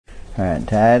Alright,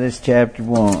 Titus chapter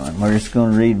 1. We're just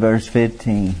going to read verse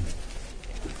 15.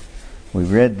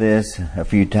 We've read this a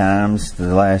few times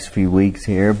the last few weeks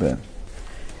here, but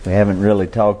we haven't really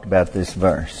talked about this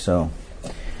verse. So,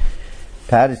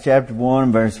 Titus chapter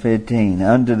 1, verse 15.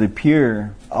 Unto the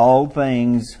pure all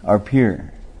things are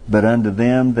pure, but unto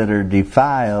them that are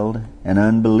defiled and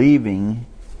unbelieving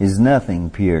is nothing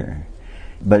pure,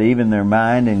 but even their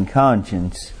mind and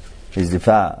conscience is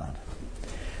defiled.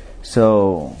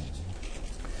 So,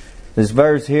 this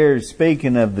verse here is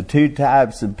speaking of the two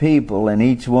types of people and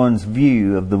each one's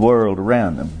view of the world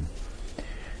around them.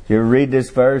 You ever read this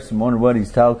verse and wonder what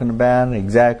he's talking about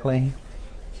exactly?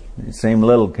 It seemed a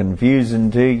little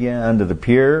confusing to you. Unto the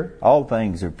pure, all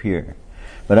things are pure.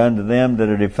 But unto them that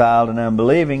are defiled and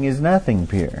unbelieving is nothing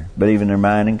pure, but even their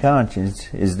mind and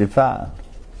conscience is defiled.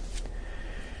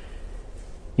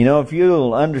 You know, if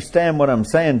you'll understand what I'm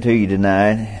saying to you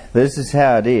tonight, this is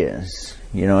how it is.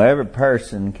 You know, every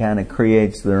person kind of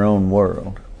creates their own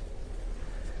world.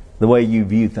 The way you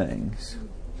view things.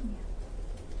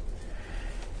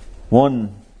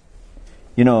 One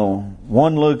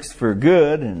looks for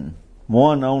good and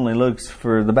one only looks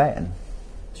for the bad.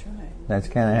 That's right. That's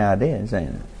kind of how it is,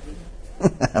 ain't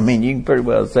it? I mean, you can pretty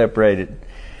well separate it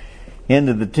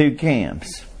into the two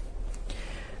camps.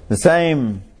 The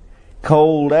same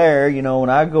cold air, you know, when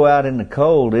I go out in the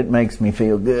cold, it makes me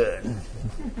feel good.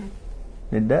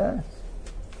 It does.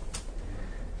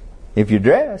 If you're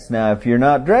dressed. Now, if you're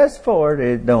not dressed for it,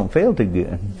 it don't feel too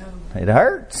good. No. It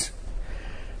hurts.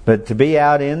 But to be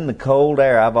out in the cold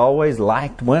air, I've always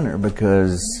liked winter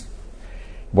because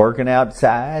working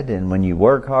outside, and when you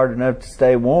work hard enough to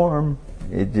stay warm,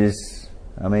 it just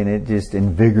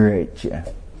invigorates you.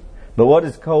 But what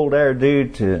does cold air do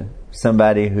to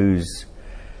somebody who's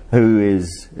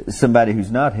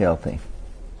not healthy?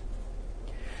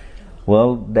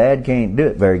 Well, Dad can't do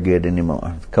it very good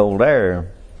anymore. Cold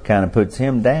air kind of puts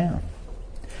him down.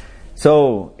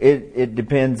 So it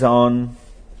depends on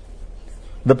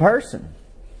the person.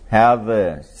 How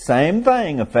the same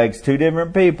thing affects two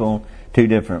different people two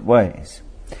different ways.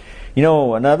 You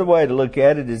know, another way to look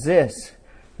at it is this.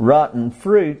 Rotten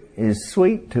fruit is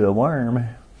sweet to a worm.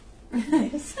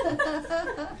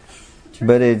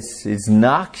 But it's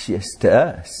noxious to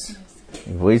us. If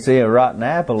we see a rotten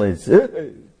apple, it's...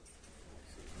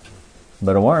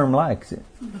 But a worm likes it.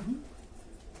 Mm-hmm.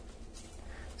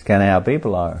 It's kind of how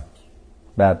people are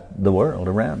about the world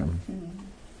around them.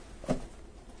 Mm-hmm.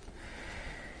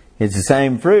 It's the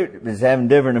same fruit, but it's having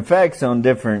different effects on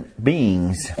different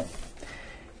beings.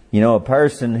 You know, a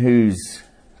person who's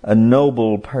a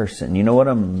noble person. You know what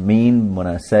I mean when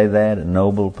I say that? A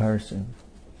noble person.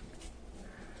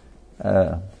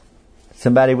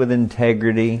 Somebody with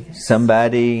integrity.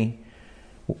 Somebody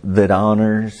that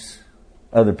honors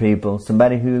other people,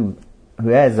 somebody who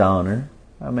has honor.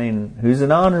 I mean, who's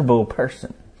an honorable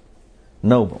person.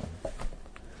 Noble.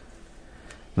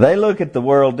 They look at the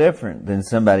world different than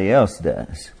somebody else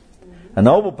does. A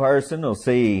noble person will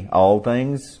see all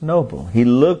things noble. He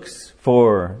looks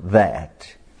for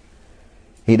that.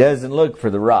 He doesn't look for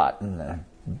the rot and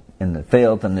the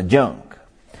filth and the junk.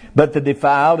 But the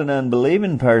defiled and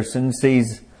unbelieving person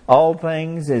sees all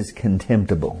things as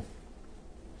contemptible.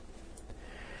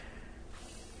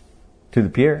 To the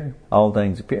pure, all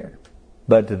things are pure.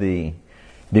 But to the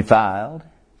defiled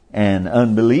and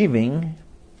unbelieving,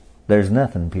 there's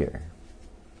nothing pure.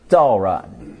 It's all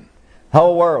rotten. The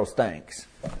whole world stinks.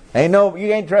 You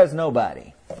ain't trust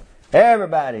nobody.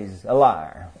 Everybody's a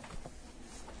liar.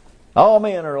 All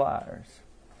men are liars.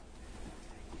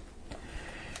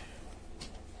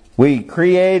 We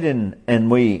create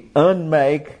and we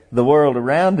unmake the world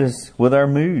around us with our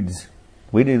moods.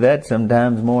 We do that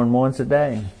sometimes more than once a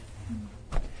day.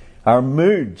 Our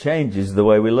mood changes the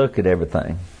way we look at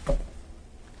everything.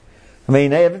 I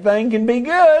mean, everything can be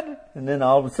good, and then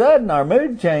all of a sudden our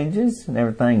mood changes and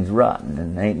everything's rotten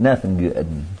and ain't nothing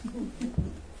good.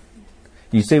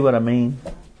 You see what I mean?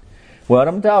 What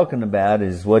I'm talking about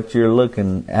is how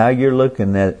you're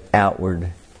looking at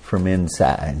outward from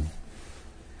inside.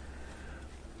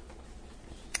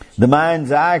 The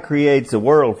mind's eye creates a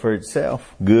world for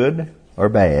itself, good or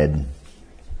bad.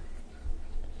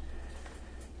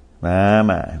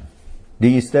 My. Do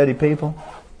you study people?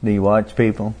 Do you watch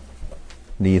people?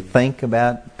 Do you think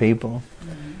about people?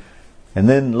 Mm-hmm. And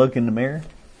then look in the mirror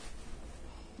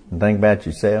and think about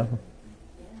yourself?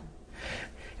 Yeah.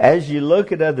 As you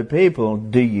look at other people,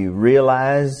 do you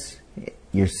realize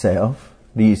yourself?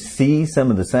 Do you see some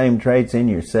of the same traits in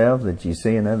yourself that you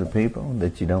see in other people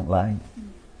that you don't like?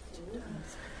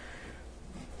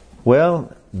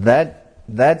 Well,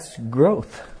 that's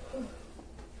growth.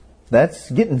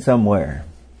 That's getting somewhere.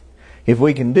 If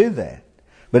we can do that.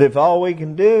 But if all we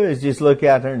can do is just look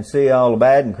out there and see all the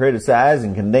bad and criticize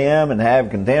and condemn and have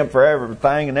contempt for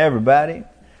everything and everybody,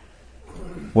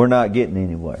 we're not getting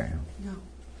anywhere. No.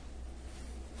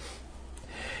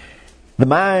 The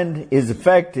mind is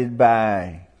affected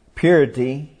by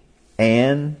purity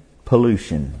and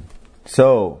pollution.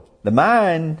 So, the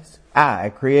mind's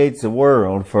eye creates a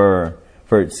world for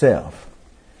itself.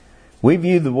 We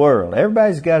view the world.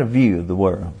 Everybody's got a view of the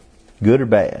world, good or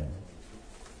bad.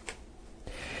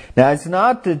 Now, it's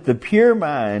not that the pure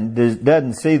mind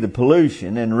doesn't see the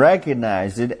pollution and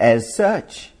recognize it as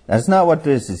such. That's not what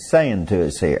this is saying to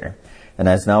us here. And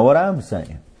that's not what I'm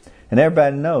saying. And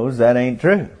everybody knows that ain't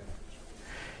true.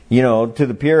 You know, to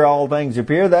the pure, all things are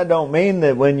pure. That don't mean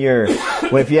that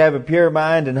if you have a pure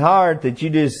mind and heart, that you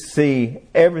just see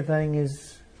everything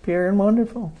is pure and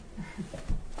wonderful.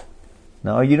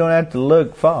 No, you don't have to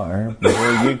look far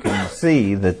before you can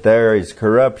see that there is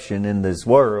corruption in this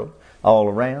world all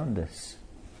around us.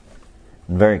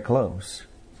 And very close.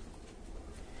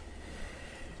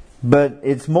 But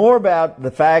it's more about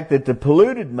the fact that the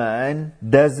polluted mind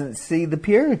doesn't see the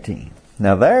purity.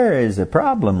 Now there is a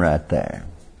problem right there.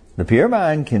 The pure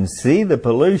mind can see the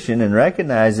pollution and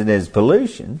recognize it as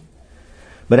pollution,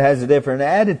 but has a different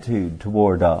attitude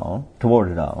toward it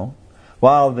all.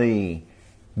 While the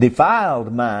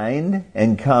defiled mind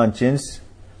and conscience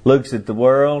looks at the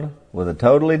world with a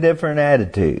totally different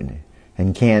attitude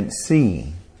and can't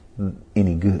see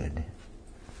any good.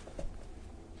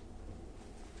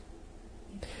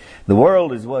 The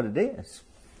world is what it is.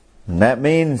 And that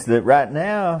means that right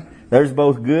now there's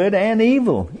both good and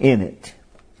evil in it.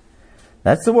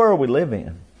 That's the world we live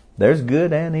in. There's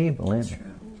good and evil in it.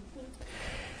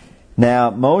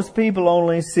 Now, most people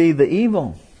only see the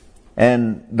evil.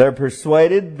 And they're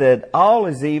persuaded that all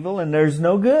is evil and there's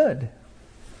no good.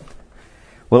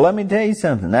 Well, let me tell you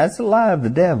something. That's the lie of the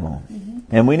devil. Mm-hmm.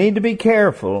 And we need to be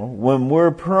careful when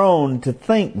we're prone to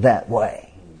think that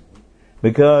way.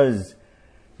 Because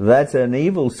that's an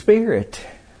evil spirit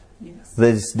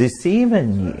that's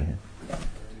deceiving you.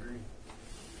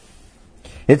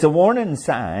 It's a warning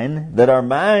sign that our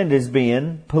mind is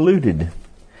being polluted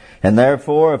and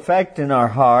therefore affecting our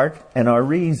heart and our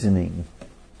reasoning.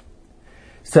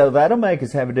 So that'll make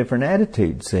us have a different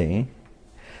attitude, see?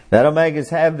 That'll make us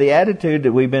have the attitude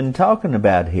that we've been talking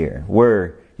about here,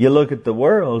 where you look at the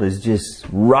world as just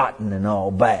rotten and all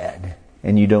bad,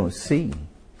 and you don't see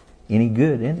any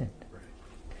good in it.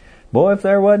 Boy, if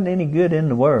there wasn't any good in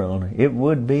the world, it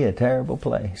would be a terrible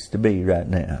place to be right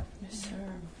now. Yes, sir.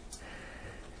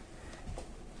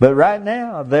 But right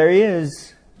now, there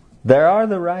are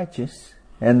the righteous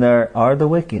and there are the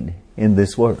wicked in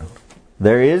this world.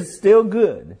 There is still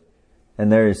good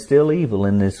and there is still evil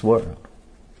in this world.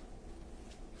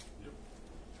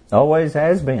 Always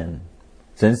has been.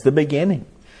 Since the beginning.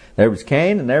 There was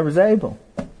Cain and there was Abel.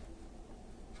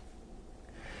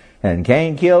 And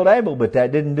Cain killed Abel, but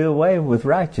that didn't do away with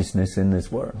righteousness in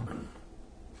this world.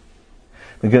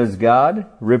 Because God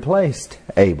replaced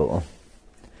Abel.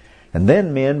 And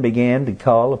then men began to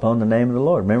call upon the name of the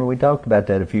Lord. Remember we talked about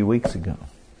that a few weeks ago.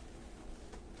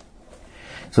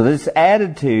 So this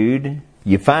attitude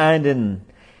you find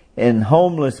in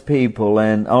homeless people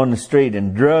and on the street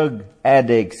and drug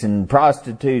addicts and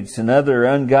prostitutes and other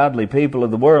ungodly people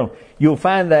of the world, you'll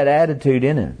find that attitude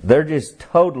in it. They're just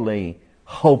totally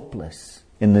hopeless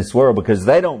in this world because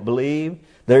they don't believe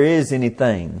there is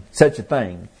anything, such a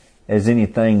thing as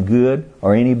anything good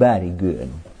or anybody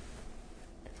good.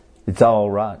 It's all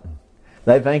rotten.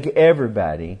 They think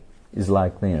everybody is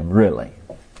like them, really.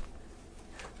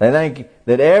 They think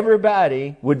that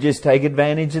everybody would just take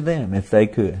advantage of them if they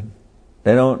could.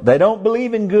 They don't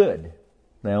believe in good.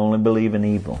 They only believe in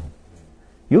evil.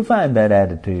 You'll find that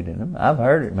attitude in them. I've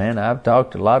heard it, man. I've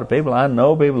talked to a lot of people. I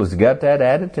know people who's got that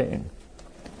attitude.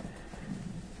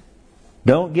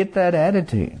 Don't get that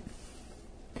attitude.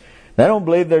 They don't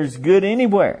believe there's good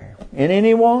anywhere, in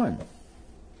anyone.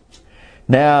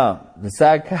 Now, the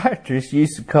psychiatrists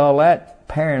used to call that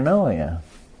paranoia,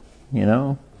 you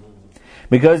know.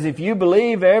 Because if you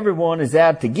believe everyone is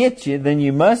out to get you, then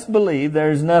you must believe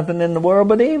there's nothing in the world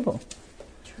but evil.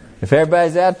 If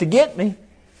everybody's out to get me,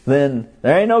 then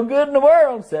there ain't no good in the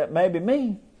world except maybe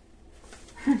me.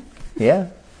 Yeah.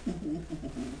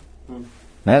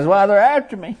 That's why they're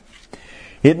after me.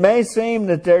 It may seem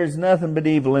that there's nothing but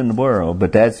evil in the world,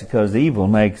 but that's because evil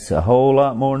makes a whole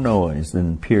lot more noise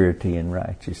than purity and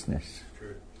righteousness.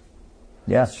 True.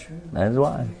 Yeah, that's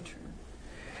why.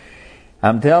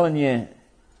 I'm telling you,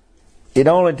 it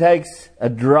only takes a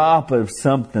drop of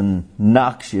something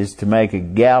noxious to make a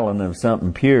gallon of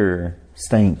something pure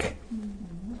stink.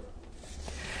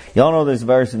 Y'all know this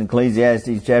verse in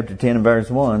Ecclesiastes chapter 10 and verse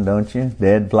 1, don't you?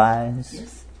 Dead flies.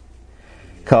 Yes.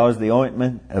 Cause the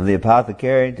ointment of the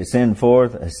apothecary to send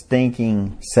forth a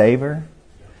stinking savor.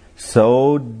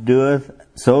 So doeth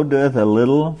a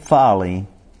little folly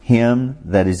him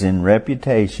that is in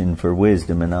reputation for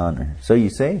wisdom and honor. So you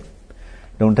see,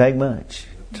 don't take much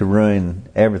to ruin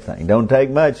everything. Don't take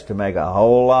much to make a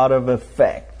whole lot of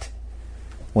effect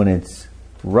when it's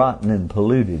rotten and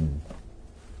polluted.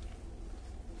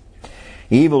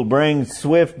 Evil brings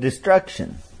swift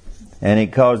destruction, and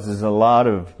it causes a lot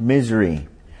of misery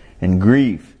and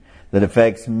grief that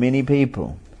affects many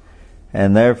people,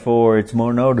 and therefore it's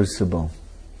more noticeable.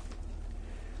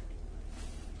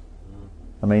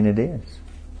 I mean, it is.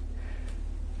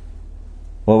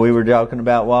 What we were talking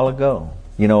about a while ago.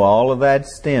 You know, all of that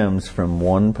stems from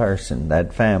one person,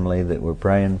 that family that we're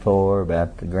praying for,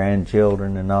 about the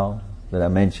grandchildren and all that I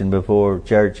mentioned before,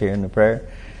 church here in the prayer.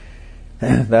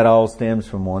 That all stems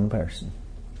from one person.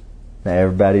 Now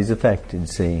everybody's affected,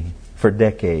 see, for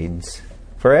decades,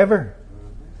 forever,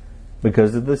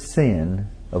 because of the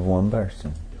sin of one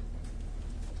person.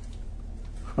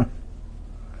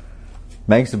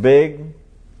 Makes a big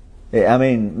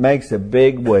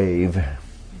wave,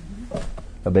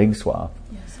 a big swath.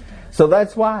 Yes, it does. So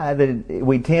that's why that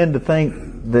we tend to think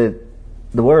that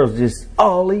the world's just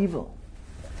all evil.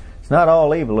 It's not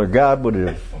all evil, or God would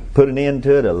have put an end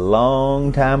to it a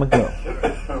long time ago.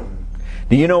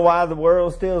 Do you know why the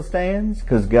world still stands?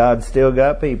 Because God's still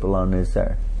got people on this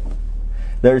earth.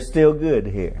 They're still good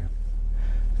here.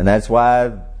 And that's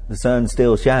why the sun's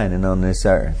still shining on this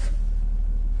earth.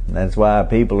 And that's why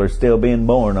people are still being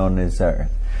born on this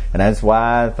earth. And that's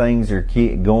why things are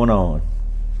going on.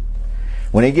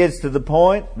 When it gets to the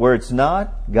point where it's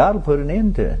not, God will put an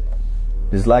end to it.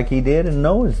 Just like He did in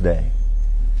Noah's day.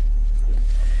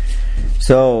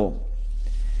 So,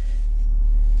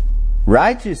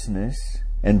 righteousness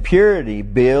and purity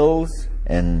builds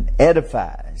and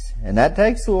edifies. And that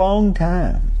takes a long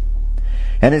time.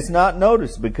 And it's not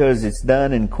noticed because it's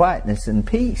done in quietness and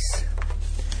peace.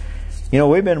 You know,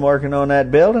 we've been working on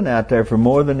that building out there for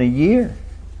more than a year.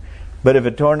 But if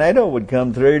a tornado would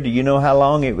come through, do you know how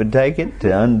long it would take it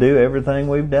to undo everything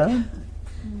we've done?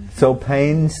 So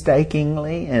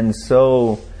painstakingly and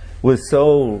so with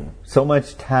so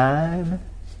much time.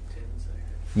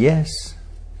 Yes.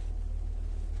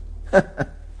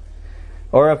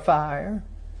 Or a fire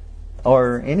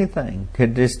or anything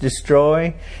could just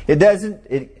destroy. It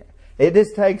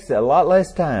just takes a lot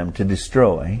less time to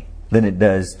destroy than it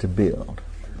does to build.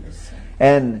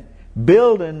 And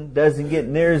building doesn't get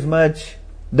near as much,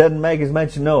 doesn't make as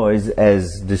much noise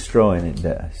as destroying it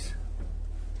does.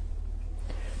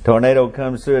 Tornado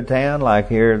comes through a town like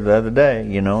here the other day,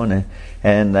 you know,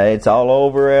 and it's all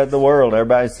over the world.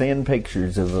 Everybody's seeing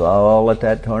pictures of all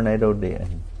that tornado did.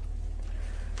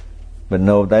 But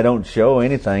no, they don't show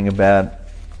anything about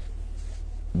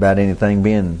anything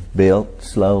being built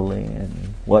slowly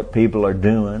and what people are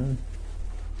doing.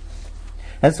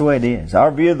 That's the way it is.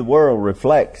 Our view of the world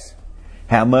reflects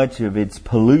how much of its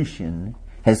pollution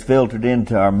has filtered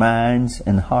into our minds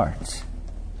and hearts.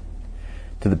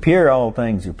 To the pure, all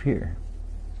things are pure.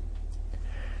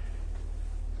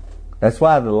 That's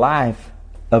why the life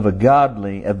of the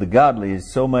godly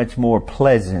is so much more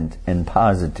pleasant and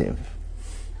positive.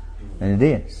 And it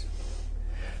is.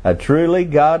 A truly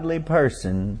godly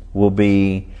person will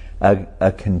be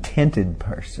a contented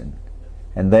person.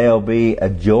 And they'll be a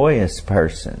joyous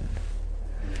person.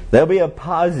 They'll be a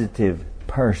positive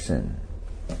person.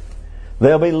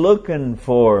 They'll be looking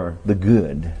for the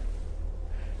good.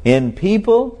 In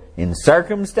people, in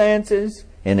circumstances,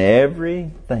 in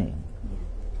everything.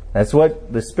 That's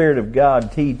what the Spirit of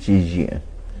God teaches you.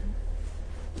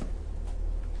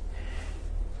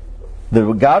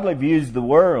 The godly views the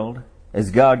world as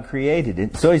God created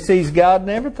it, so he sees God in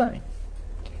everything.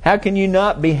 How can you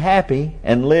not be happy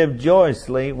and live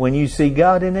joyously when you see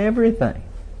God in everything?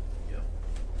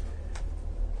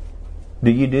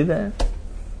 Do you do that?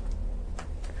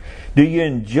 Do you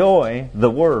enjoy the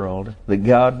world that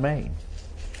God made?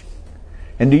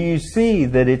 And do you see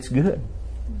that it's good?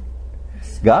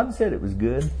 God said it was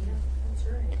good.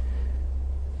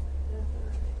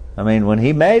 I mean, when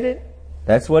He made it,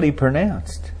 that's what He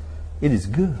pronounced. It is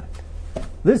good.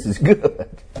 This is good.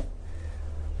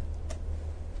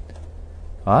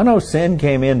 I know sin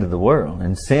came into the world,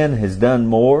 and sin has done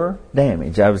more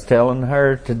damage. I was telling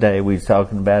her today, we was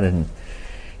talking about it, and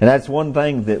that's one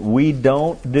thing that we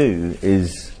don't do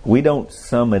is we don't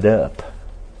sum it up.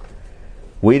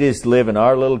 We just live in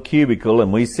our little cubicle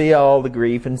and we see all the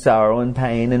grief and sorrow and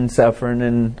pain and suffering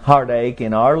and heartache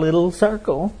in our little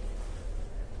circle.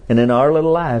 and in our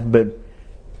little life, but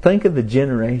think of the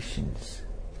generations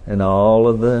and all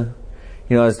of the...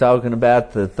 I was talking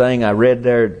about the thing I read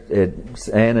there at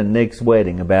Ann and Nick's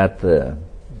wedding about the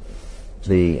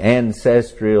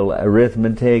ancestral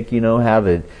arithmetic, how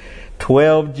the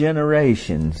 12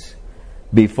 generations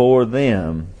before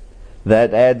them,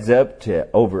 that adds up to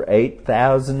over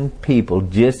 8,000 people,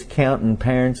 just counting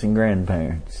parents and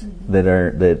grandparents,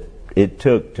 that it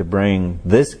took to bring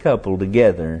this couple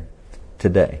together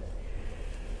today.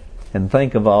 And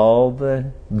think of all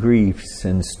the griefs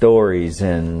and stories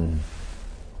and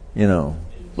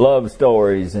love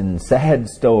stories and sad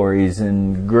stories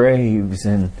and graves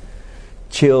and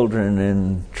children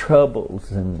and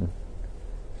troubles, and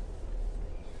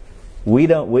we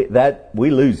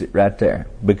lose it right there,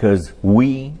 because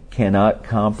we cannot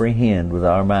comprehend with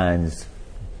our minds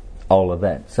all of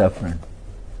that suffering.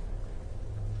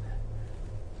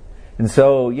 And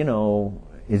so,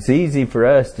 it's easy for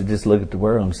us to just look at the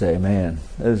world and say, man,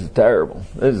 this is terrible.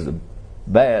 This is a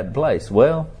bad place.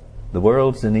 Well, the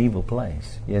world's an evil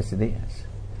place. Yes, it is.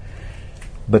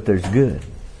 But there's good.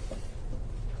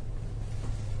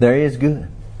 There is good.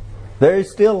 There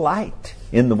is still light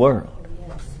in the world.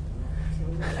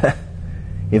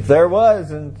 If there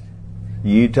wasn't,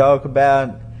 you talk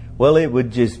about, well, it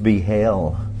would just be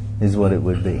hell, is what it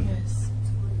would be.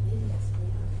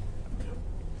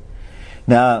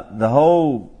 Now, the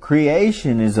whole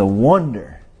creation is a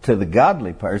wonder to the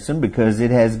godly person, because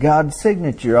it has God's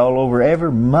signature all over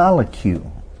every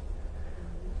molecule.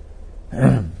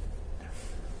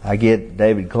 I get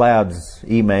David Cloud's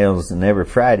emails, and every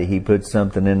Friday he puts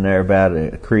something in there about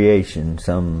a creation,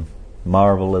 some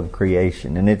marvel of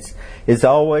creation, and it's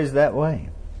always that way.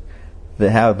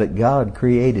 How that God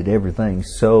created everything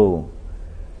so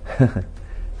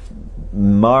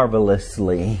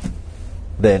marvelously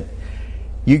that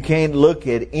you can't look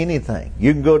at anything.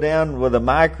 You can go down with a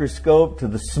microscope to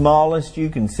the smallest you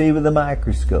can see with a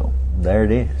microscope. There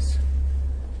it is.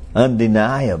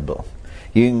 Undeniable.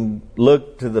 You can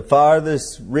look to the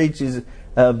farthest reaches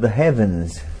of the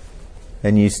heavens,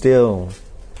 and they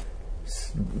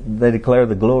declare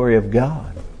the glory of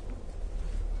God.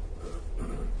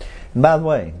 And by the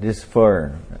way,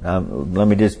 let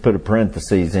me just put a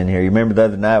parenthesis in here. You remember the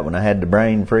other night when I had the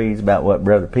brain freeze about what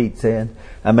Brother Pete said?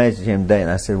 I messaged him today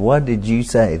and I said, what did you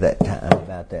say that time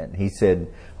about that? And he said,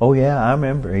 oh yeah, I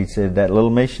remember. He said that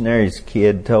little missionary's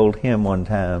kid told him one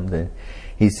time that,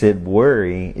 he said,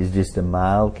 worry is just a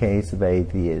mild case of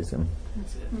atheism.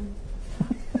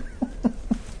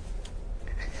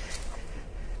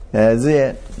 That's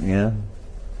it. Yeah.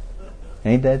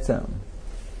 Ain't that something?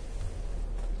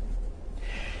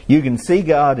 You can see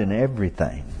God in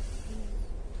everything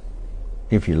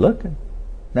if you're looking.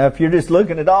 Now, if you're just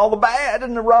looking at all the bad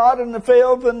and the rot and the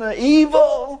filth and the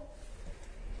evil,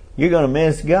 you're going to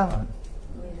miss God.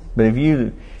 But if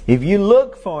you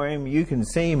look for Him, you can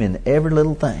see Him in every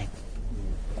little thing.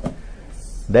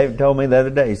 David told me the other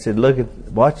day, he said,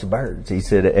 watch the birds. He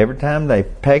said, every time they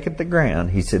peck at the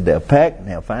ground, he said, they'll peck and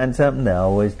they'll find something, they'll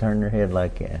always turn their head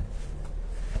like that.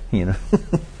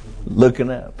 Looking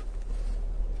up.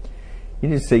 You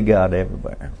just see God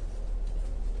everywhere.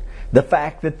 The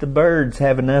fact that the birds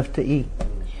have enough to eat.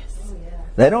 Yes.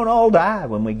 They don't all die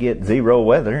when we get zero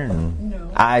weather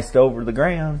and iced over the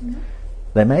ground. No.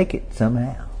 They make it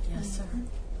somehow. Yes, sir.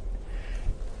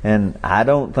 And I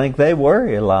don't think they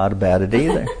worry a lot about it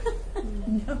either.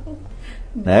 No.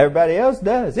 Now everybody else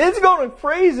does. It's going to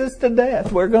freeze us to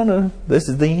death. This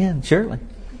is the end, surely.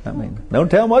 I mean,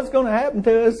 don't tell them what's going to happen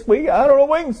to us. I don't know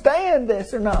if we can stand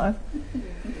this or not.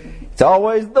 It's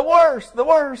always the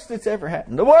worst that's ever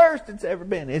happened, the worst it's ever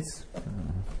been.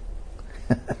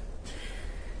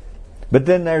 But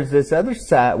then there's this other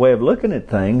side way of looking at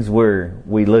things where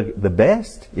we look, the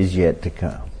best is yet to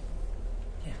come.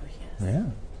 Yeah,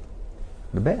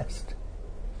 the best.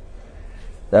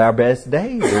 Our best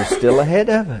days are still ahead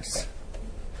of us.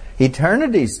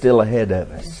 Eternity's still ahead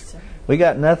of us. We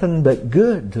got nothing but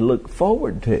good to look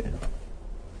forward to.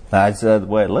 That's the other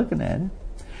way of looking at it.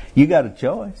 You got a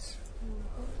choice.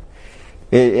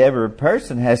 Every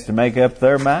person has to make up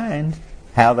their mind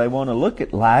how they want to look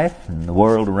at life and the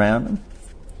world around them.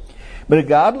 But a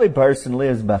godly person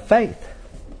lives by faith,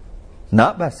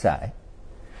 not by sight.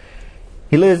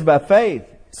 He lives by faith,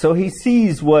 so he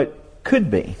sees what could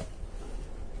be.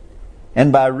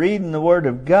 And by reading the Word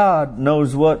of God,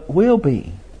 knows what will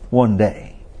be one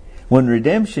day, when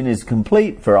redemption is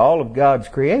complete for all of God's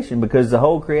creation, because the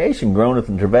whole creation groaneth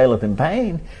and travaileth in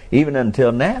pain, even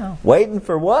until now, waiting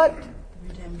for what?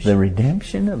 The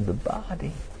redemption of the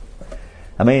body.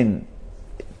 I mean,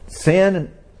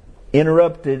 sin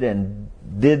interrupted and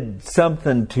did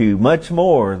something to much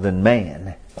more than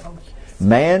man.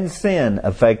 Man's sin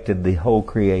affected the whole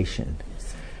creation.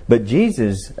 But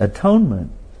Jesus'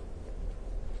 atonement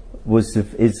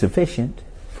is sufficient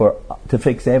to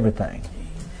fix everything.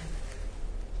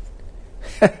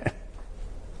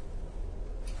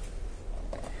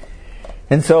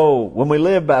 And so when we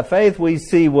live by faith, we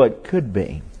see what could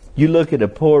be. You look at a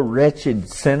poor wretched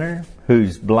sinner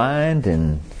who's blind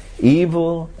and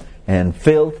evil and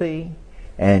filthy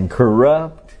and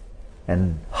corrupt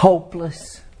and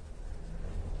hopeless,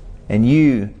 and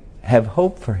you have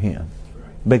hope for him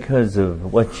because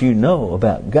of what you know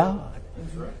about God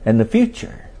and the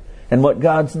future and what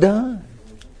God's done.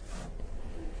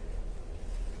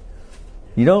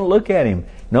 You don't look at him.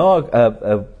 No,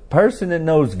 a person that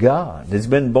knows God, that's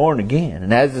been born again,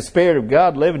 and has the Spirit of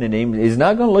God living in him, is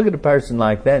not going to look at a person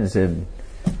like that and say,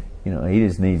 he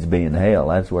just needs to be in hell.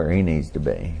 That's where he needs to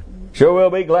be. Sure, we'll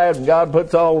be glad when God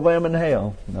puts all of them in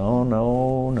hell.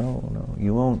 No.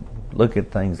 You won't look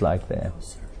at things like that.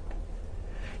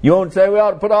 You won't say we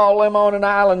ought to put all of them on an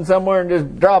island somewhere and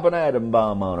just drop an atom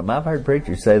bomb on them. I've heard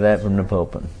preachers say that from the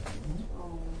pulpit.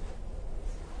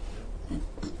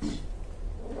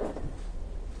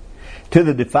 To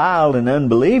the defiled and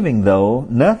unbelieving, though,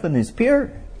 nothing is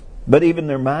pure, but even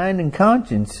their mind and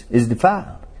conscience is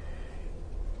defiled.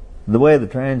 The way of the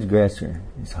transgressor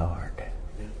is hard.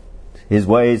 His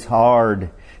way is hard,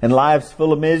 and life's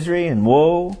full of misery and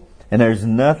woe, and there's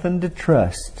nothing to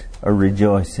trust or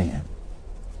rejoice in.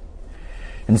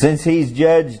 And since he's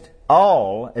judged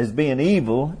all as being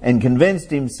evil and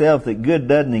convinced himself that good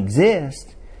doesn't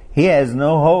exist, he has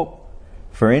no hope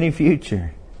for any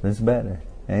future that's better.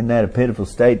 Ain't that a pitiful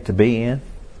state to be in?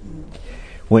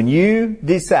 When you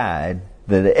decide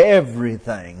that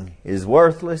everything is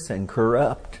worthless and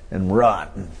corrupt and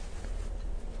rotten,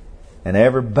 and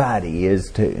everybody is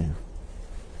too,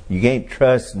 you can't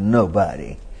trust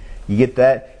nobody. You get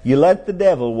that? You let the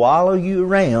devil wallow you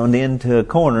around into a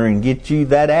corner and get you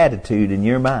that attitude in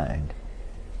your mind.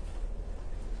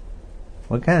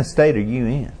 What kind of state are you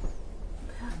in?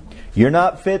 You're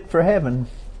not fit for heaven.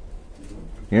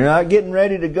 You're not getting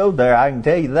ready to go there, I can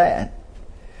tell you that.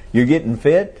 You're getting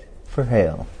fit for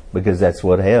hell, because that's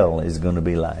what hell is going to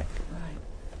be like.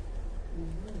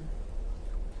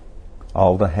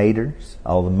 All the haters,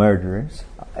 all the murderers,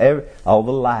 all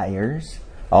the liars,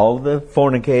 all the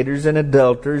fornicators and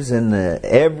adulterers, and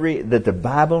that the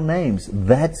Bible names,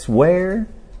 that's where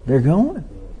they're going.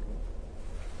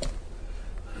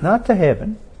 Not to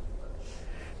heaven.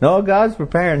 No, God's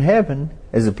preparing heaven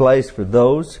as a place for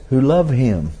those who love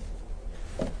Him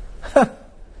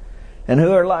and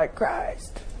who are like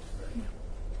Christ.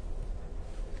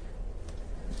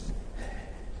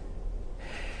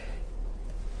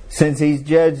 Since He's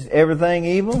judged everything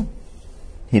evil,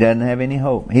 He doesn't have any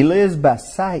hope. He lives by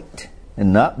sight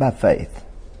and not by faith.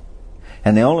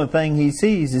 And the only thing He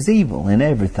sees is evil in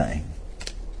everything.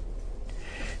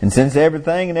 And since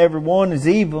everything and everyone is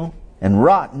evil and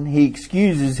rotten, He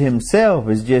excuses Himself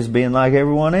as just being like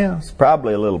everyone else.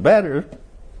 Probably a little better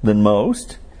than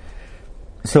most.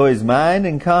 So His mind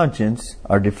and conscience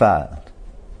are defiled.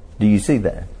 Do you see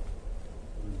that?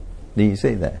 Do you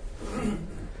see that?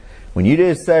 When you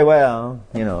just say, well,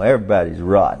 everybody's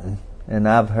rotten. And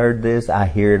I've heard this, I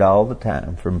hear it all the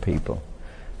time from people.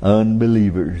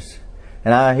 Unbelievers.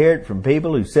 And I hear it from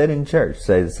people who sit in church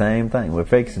say the same thing. We're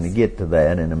fixing to get to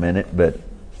that in a minute, but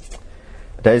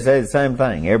they say the same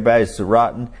thing. Everybody's so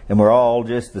rotten and we're all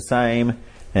just the same,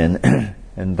 and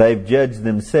and they've judged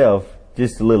themselves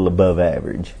just a little above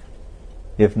average,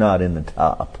 if not in the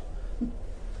top,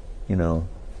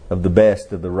 of the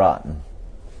best of the rotten.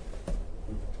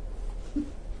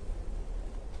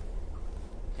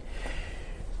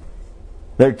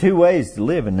 There are two ways to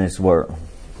live in this world.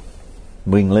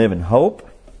 We can live in hope,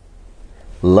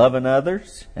 loving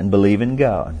others, and believing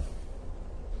God.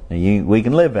 We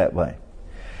can live that way.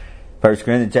 1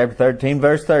 Corinthians chapter 13,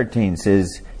 verse 13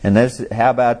 says, and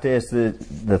how about this?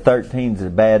 The 13 is a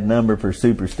bad number for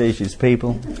superstitious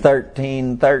people.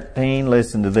 13,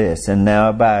 listen to this. And now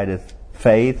abideth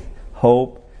faith,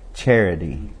 hope,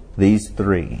 charity. These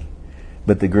three.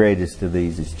 But the greatest of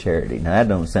these is charity. Now that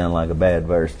don't sound like a bad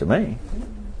verse to me.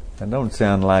 That don't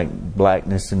sound like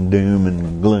blackness and doom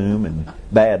and gloom and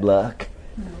bad luck.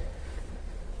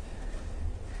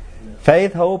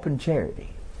 Faith, hope, and charity.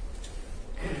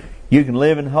 You can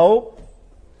live in hope,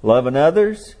 loving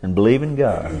others, and believe in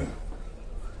God.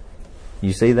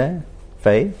 You see that?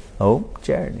 Faith, hope,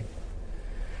 charity.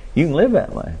 You can live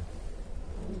that way.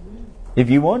 If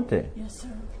you want to. Yes, sir.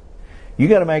 You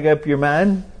got to make up your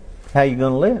mind how you're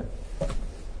going to live.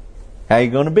 How are you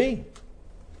going to be?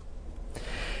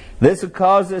 This will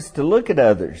cause us to look at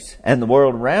others and the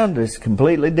world around us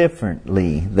completely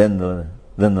differently than the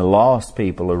lost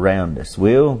people around us.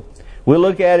 We'll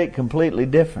look at it completely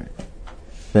different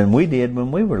than we did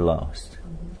when we were lost.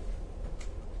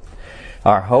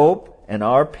 Our hope and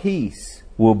our peace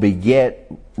will beget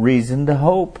reason to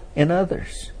hope in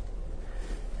others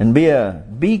and be a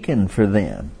beacon for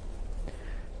them.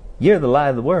 You're the light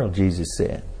of the world, Jesus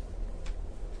said.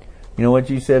 You know what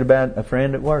you said about a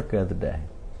friend at work the other day?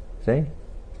 See?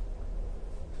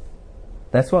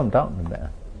 That's what I'm talking about.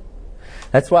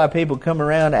 That's why people come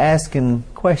around asking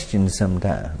questions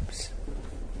sometimes.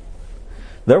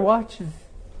 They're watching.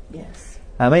 Yes.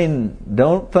 I mean,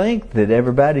 don't think that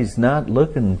everybody's not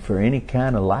looking for any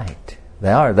kind of light.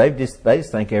 They are. They just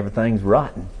think everything's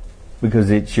rotten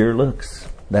because it sure looks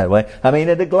that way. I mean,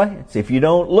 at a glance. If you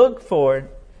don't look for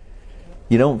it,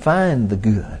 you don't find the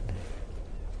good.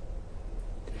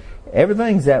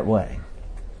 Everything's that way.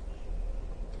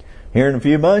 Here in a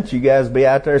few months, you guys will be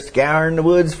out there scouring the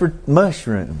woods for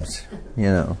mushrooms, you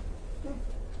know.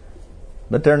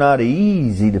 But they're not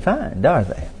easy to find, are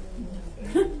they?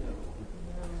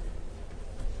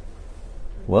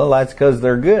 Well, that's because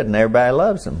they're good and everybody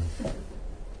loves them.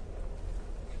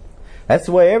 That's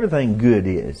the way everything good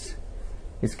is.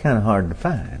 It's kind of hard to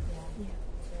find.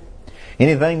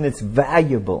 Anything that's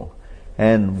valuable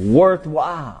and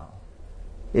worthwhile,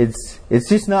 it's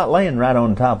just not laying right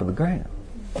on top of the ground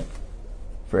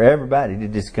for everybody to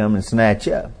just come and snatch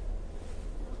up.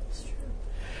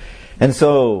 And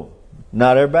so,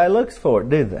 not everybody looks for it,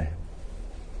 do they?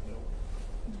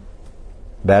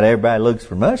 About everybody looks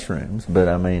for mushrooms, but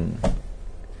I mean,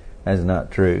 that's not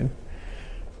true.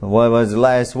 What was the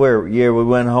last year we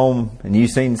went home and you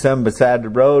seen some beside the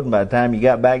road, and by the time you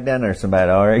got back down there,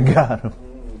 somebody already got them.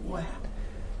 Wow.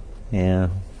 Yeah.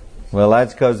 Well,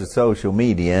 that's because of social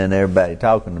media and everybody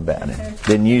talking about it.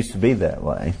 Didn't used to be that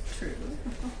way. True.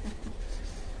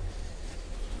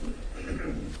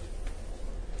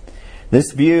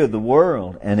 This view of the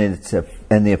world and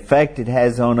the effect it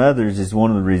has on others is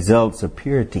one of the results of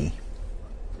purity.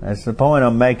 That's the point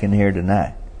I'm making here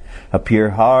tonight. A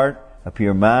pure heart, a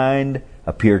pure mind,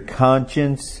 a pure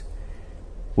conscience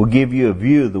will give you a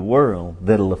view of the world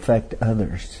that'll affect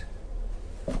others.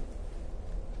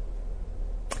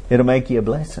 It'll make you a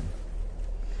blessing.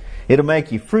 It'll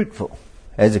make you fruitful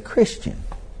as a Christian.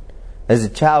 As a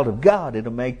child of God,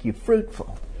 it'll make you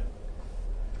fruitful.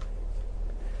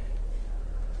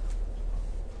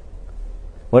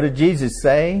 What did Jesus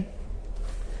say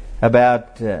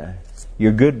about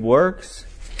your good works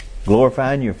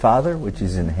glorifying your Father which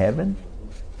is in heaven?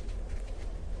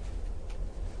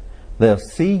 They'll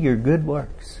see your good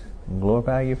works and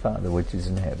glorify your Father which is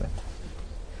in heaven.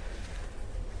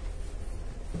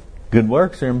 Good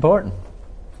works are important.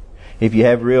 If you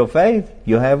have real faith,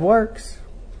 you'll have works.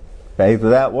 Faith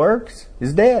without works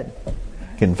is dead.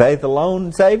 Can faith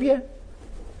alone save you?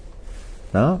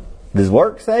 No. Does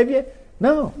works save you?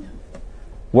 No.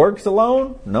 Works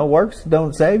alone? No, works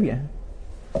don't save you.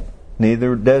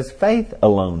 Neither does faith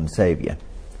alone save you.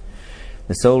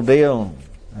 This whole deal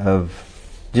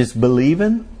of just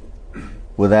believing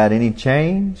without any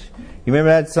change. You remember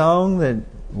that song that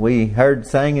we heard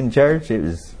sang in church? It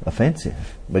was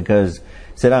offensive because it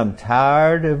said, I'm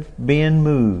tired of being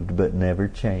moved but never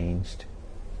changed.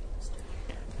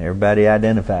 Everybody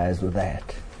identifies with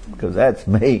that because that's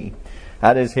me.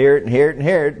 I just hear it and hear it and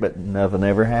hear it, but nothing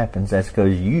ever happens. That's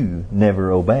because you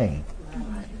never obey.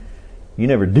 You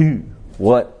never do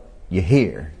what you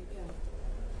hear.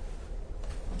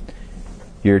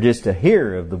 You're just a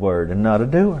hearer of the word and not a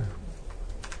doer.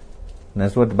 And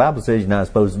that's what the Bible says you're not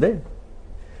supposed to do.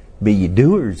 Be ye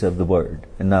doers of the word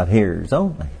and not hearers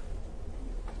only.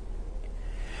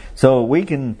 So we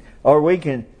can do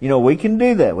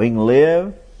that. We can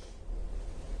live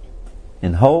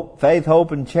in hope, faith,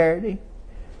 hope, and charity.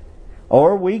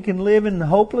 Or we can live in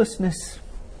hopelessness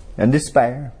and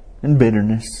despair and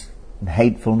bitterness and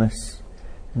hatefulness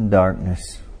and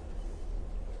darkness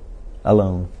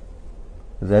alone.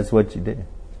 Because that's what you do.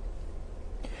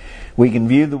 We can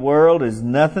view the world as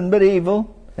nothing but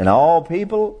evil and all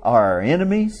people are our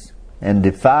enemies and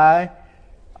defy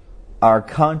our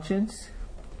conscience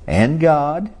and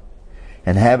God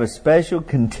and have a special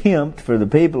contempt for the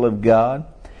people of God,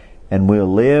 and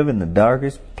we'll live in the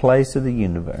darkest place of the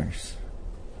universe.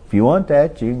 If you want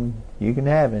that, you can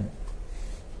have it.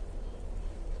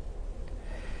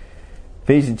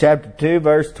 Ephesians chapter 2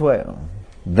 verse 12.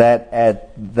 That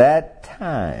at that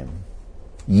time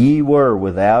ye were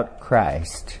without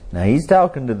Christ. Now he's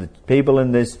talking to the people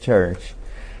in this church,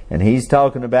 and he's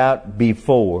talking about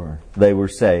before they were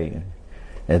saved.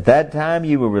 At that time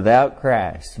you were without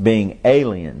Christ, being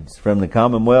aliens from the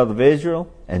commonwealth of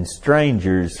Israel and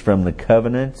strangers from the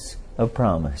covenants of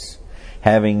promise,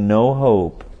 having no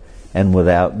hope and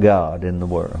without God in the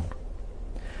world.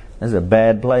 That's a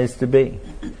bad place to be.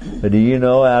 But do you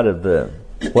know, out of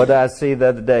what I see the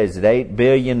other day, is it 8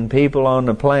 billion people on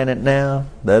the planet now?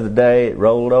 The other day it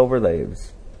rolled over. The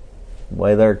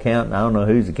way they're counting, I don't know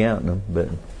who's counting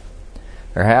them,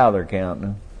 or how they're counting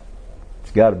them.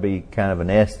 It's got to be kind of an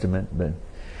estimate, but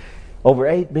over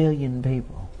 8 billion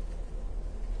people.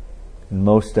 And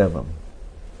most of them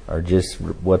are just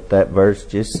what that verse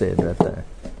just said right there.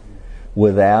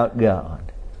 Without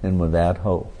God and without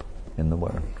hope in the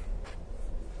world.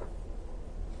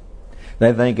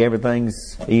 They think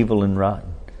everything's evil and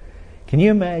rotten. Can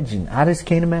you imagine? I just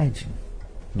can't imagine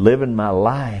living my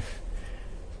life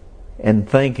and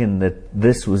thinking that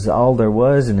this was all there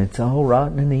was and it's all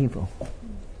rotten and evil.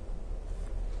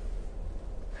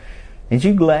 Ain't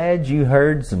you glad you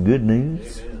heard some good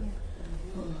news?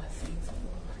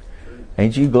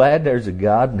 Ain't you glad there's a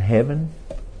God in heaven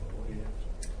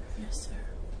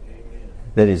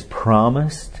that has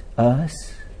promised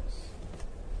us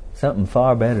something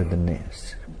far better than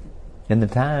this? And the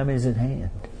time is at hand.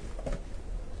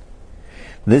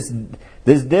 This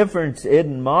difference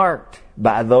isn't marked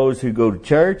by those who go to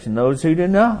church and those who do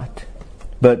not,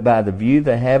 but by the view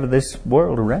they have of this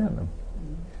world around them.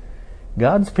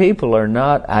 God's people are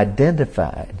not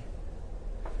identified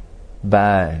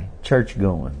by church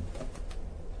going.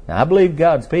 Now, I believe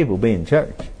God's people be in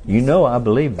church. You know I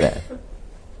believe that.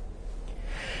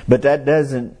 But that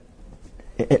doesn't...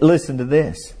 Listen to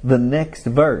this. The next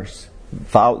verse,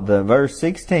 the verse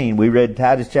 16, we read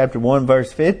Titus chapter 1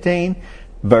 verse 15,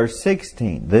 verse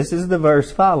 16. This is the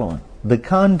verse following. The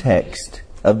context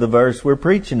of the verse we're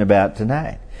preaching about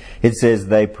tonight. It says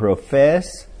they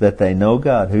profess that they know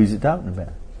God. Who's it talking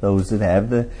about? Those that have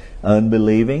the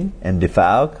unbelieving and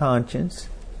defiled conscience.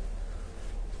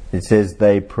 It says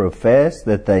they profess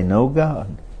that they know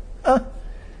God.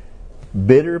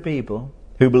 Bitter people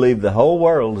who believe the whole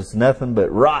world is nothing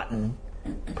but rotten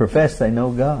profess they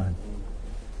know God.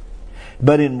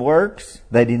 But in works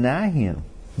they deny Him,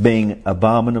 being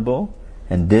abominable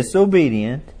and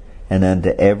disobedient, and unto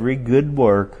every good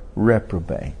work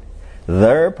reprobate.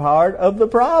 They're part of the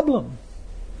problem.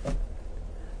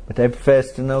 But they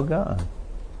profess to know God.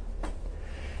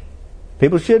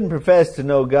 People shouldn't profess to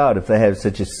know God if they have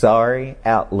such a sorry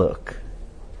outlook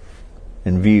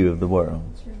and view of the world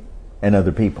and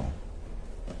other people.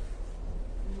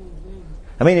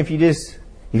 I mean, if you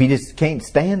just can't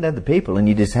stand other people and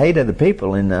you just hate other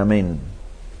people, and I mean,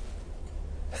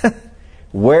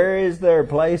 where is there a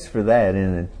place for that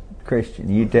in a Christian?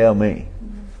 You tell me.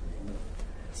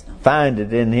 Find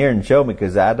it in here and show me,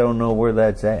 because I don't know where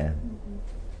that's at.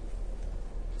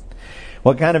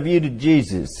 What kind of view did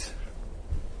Jesus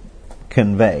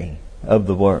convey of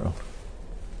the world?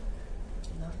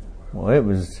 Well,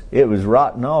 it was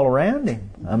rotten all around Him.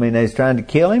 I mean, they was trying to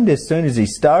kill Him. As soon as He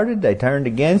started, they turned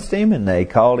against Him and they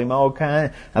called Him all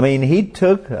kinds. I mean, He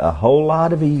took a whole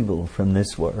lot of evil from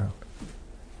this world.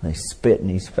 They spit in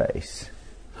His face.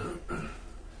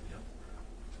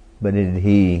 But did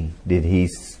He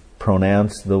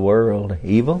pronounce the world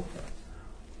evil?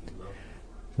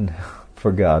 No.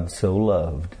 For God so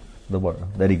loved the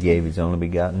world that He gave His only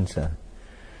begotten Son.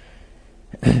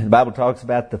 The Bible talks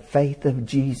about the faith of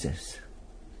Jesus.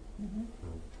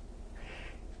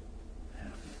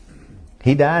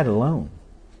 He died alone.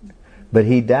 But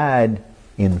He died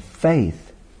in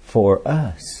faith for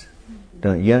us.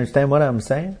 Don't you understand what I'm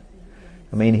saying?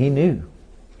 I mean, He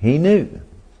knew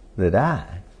that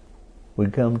I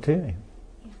would come to Him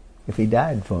if He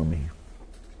died for me.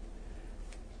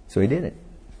 So He did it.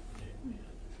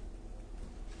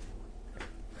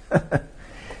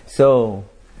 So,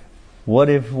 what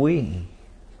if we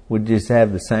would just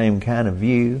have the same kind of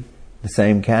view, the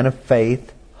same kind of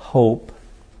faith, hope,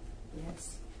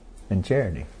 and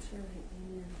charity?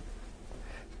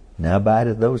 Now abide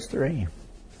of those three.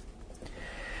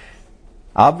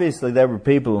 Obviously, there were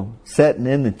people sitting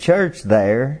in the church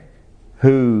there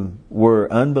who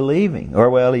were unbelieving. Or,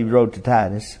 well, he wrote to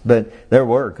Titus, but there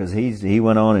were, because he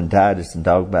went on in Titus and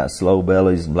talked about slow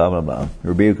bellies and blah, blah, blah.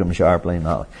 Rebuke them sharply and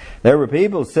all. There were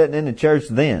people sitting in the church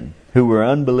then who were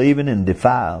unbelieving and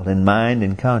defiled in mind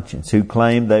and conscience, who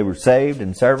claimed they were saved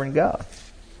and serving God.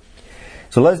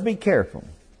 So let's be careful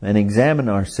and examine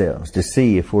ourselves to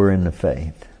see if we're in the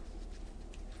faith.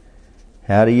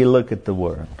 How do you look at the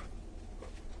world?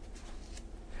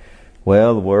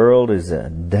 Well, the world is a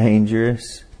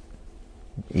dangerous,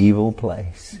 evil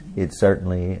place. It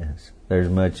certainly is. There's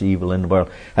much evil in the world.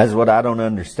 That's what I don't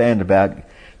understand about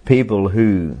people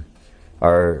who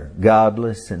are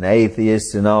godless and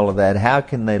atheists and all of that, how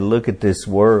can they look at this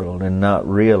world and not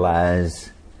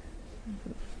realize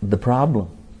the problem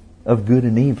of good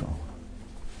and evil?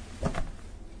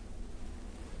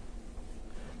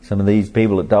 Some of these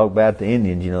people that talk about the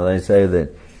Indians, they say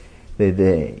that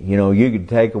you could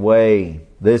take away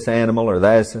this animal or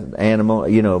that animal.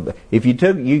 If you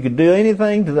could do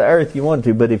anything to the earth you want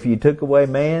to, but if you took away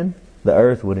man, the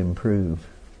earth would improve.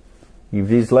 You've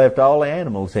just left all the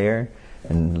animals here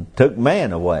and took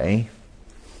man away.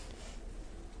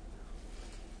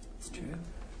 It's true.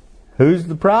 Who's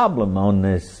the problem on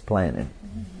this planet?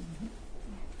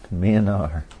 Men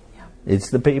are. Yeah.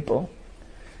 It's the people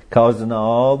causing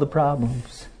all the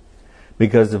problems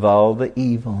because of all the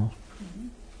evil.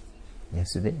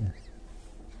 Yes, it is.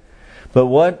 But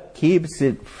what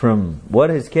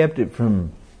has kept it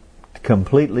from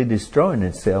completely destroying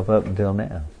itself up until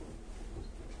now?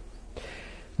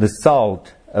 The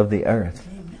salt of the earth.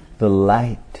 Amen. The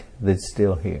light that's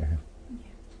still here.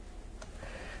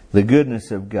 The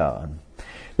goodness of God.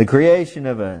 The creation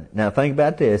of now think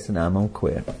about this, and I'm going to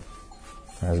quit.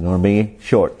 I was going to be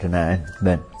short tonight,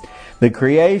 but the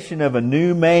creation of a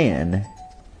new man,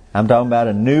 I'm talking about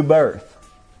a new birth.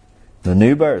 The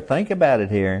new birth, think about it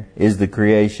here, is the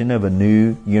creation of a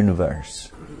new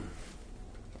universe.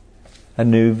 A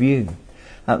new view.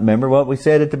 Remember what we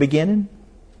said at the beginning?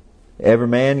 Every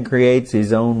man creates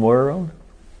his own world.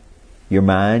 Your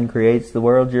mind creates the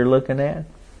world you're looking at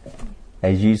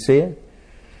as you see it.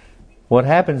 What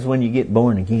happens when you get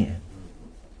born again?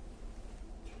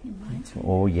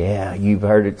 Oh yeah, you've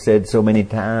heard it said so many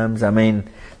times. I mean,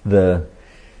 the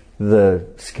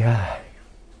sky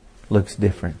looks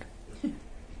different.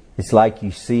 It's like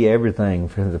you see everything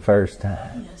for the first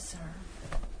time. Yes, sir.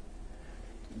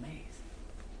 Amazing.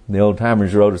 The old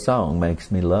timers wrote a song,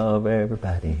 makes me love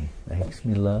everybody, makes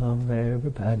me love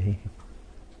everybody.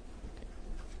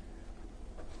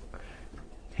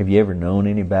 Have you ever known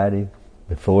anybody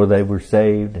before they were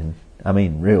saved, and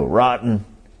real rotten,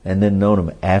 and then known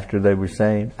them after they were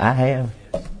saved? I have.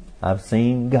 I've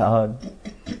seen God.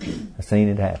 I've seen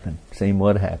it happen. Seen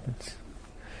what happens.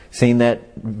 Seen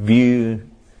that view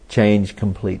change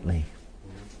completely.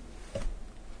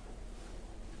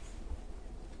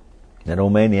 That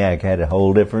old maniac had a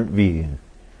whole different view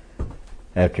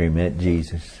after he met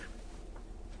Jesus.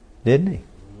 Didn't he?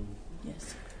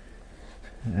 Yes.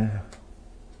 Yeah.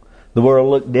 The world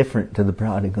looked different to the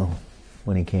prodigal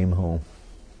when he came home.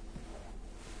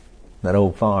 That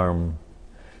old farm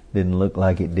didn't look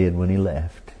like it did when he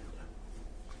left.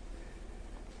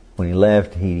 When he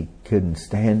left, he couldn't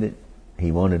stand it.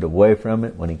 He wanted away from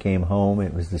it. When he came home,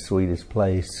 it was the sweetest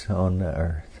place on the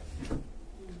earth.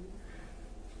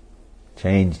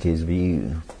 Changed his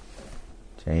view.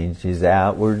 Changed his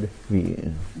outward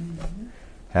view.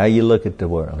 How you look at the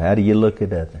world. How do you look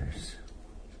at others?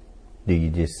 Do you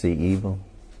just see evil?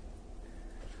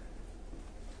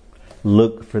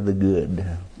 Look for the good.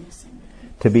 Yes,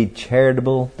 To be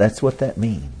charitable, that's what that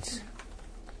means.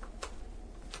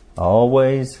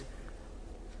 Always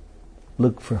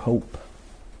look for hope.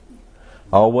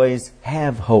 Always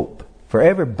have hope for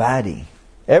everybody,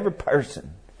 every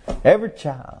person, every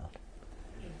child,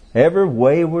 every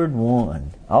wayward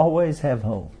one. Always have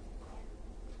hope.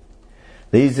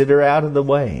 These that are out of the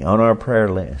way on our prayer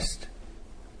list,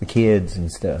 the kids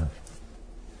and stuff.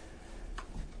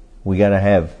 We got to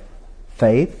have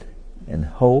faith and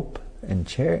hope and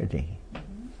charity.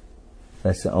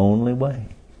 That's the only way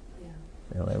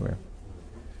they'll ever.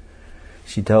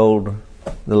 She told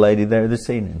the lady there this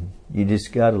evening, you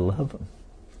just got to love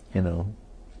them,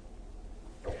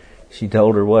 She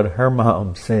told her what her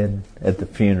mom said at the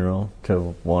funeral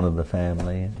to one of the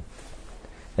family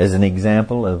as an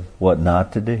example of what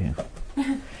not to do.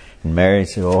 And Mary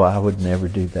said, I would never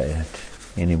do that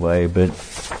anyway, but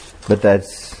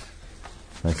that's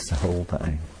the whole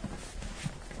thing.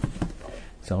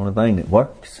 It's the only thing that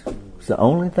works. It's the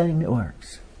only thing that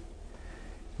works.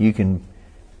 You can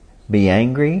be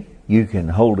angry. You can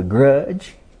hold a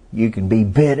grudge. You can be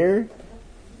bitter.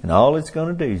 And all it's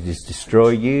going to do is just destroy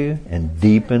you and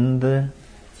deepen the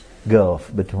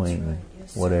gulf between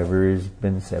whatever has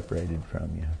been separated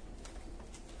from you.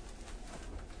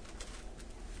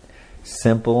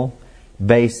 Simple,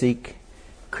 basic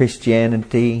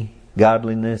Christianity,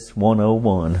 godliness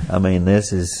 101.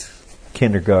 This is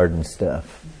kindergarten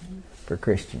stuff for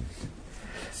Christians.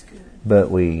 But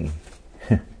we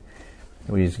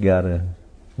just got to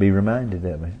be reminded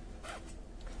of it.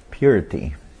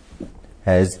 Purity.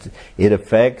 It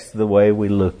affects the way we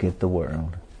look at the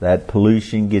world. That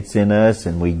pollution gets in us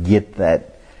and we get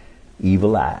that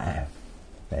evil eye.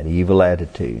 that evil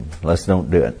attitude. Let's don't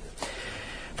do it.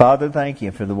 Father, thank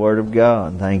you for the Word of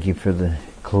God. Thank you for the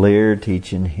clear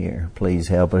teaching here. Please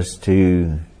help us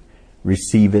to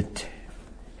receive it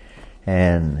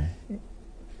and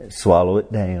swallow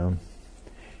it down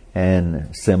and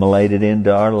assimilate it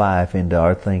into our life, into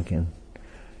our thinking.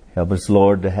 Help us,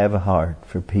 Lord, to have a heart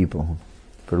for people,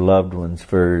 for loved ones,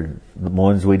 for the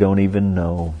ones we don't even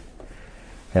know.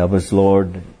 Help us,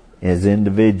 Lord, as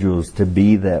individuals to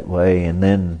be that way, and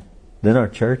then our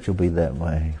church will be that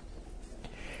way.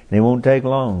 And it won't take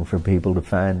long for people to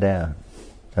find out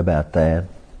about that.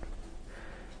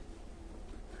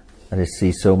 I just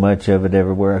see so much of it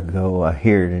everywhere I go. I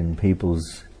hear it in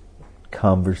people's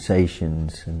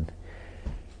conversations, and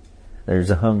there's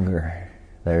a hunger.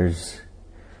 There's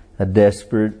a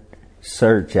desperate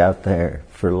search out there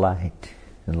for light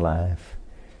and life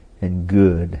and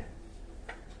good.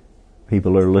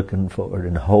 People are looking for it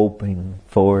and hoping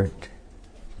for it,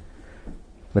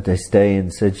 but they stay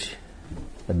in such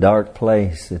a dark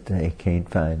place that they can't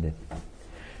find it.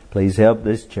 Please help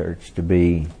this church to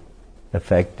be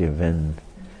effective and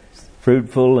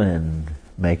fruitful and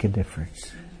make a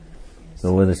difference.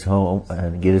 Go with us home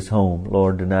and get us home,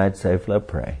 Lord, tonight safely, I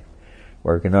pray.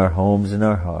 Work in our homes and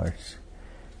our hearts,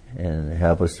 and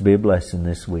help us to be a blessing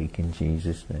this week in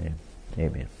Jesus' name.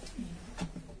 Amen.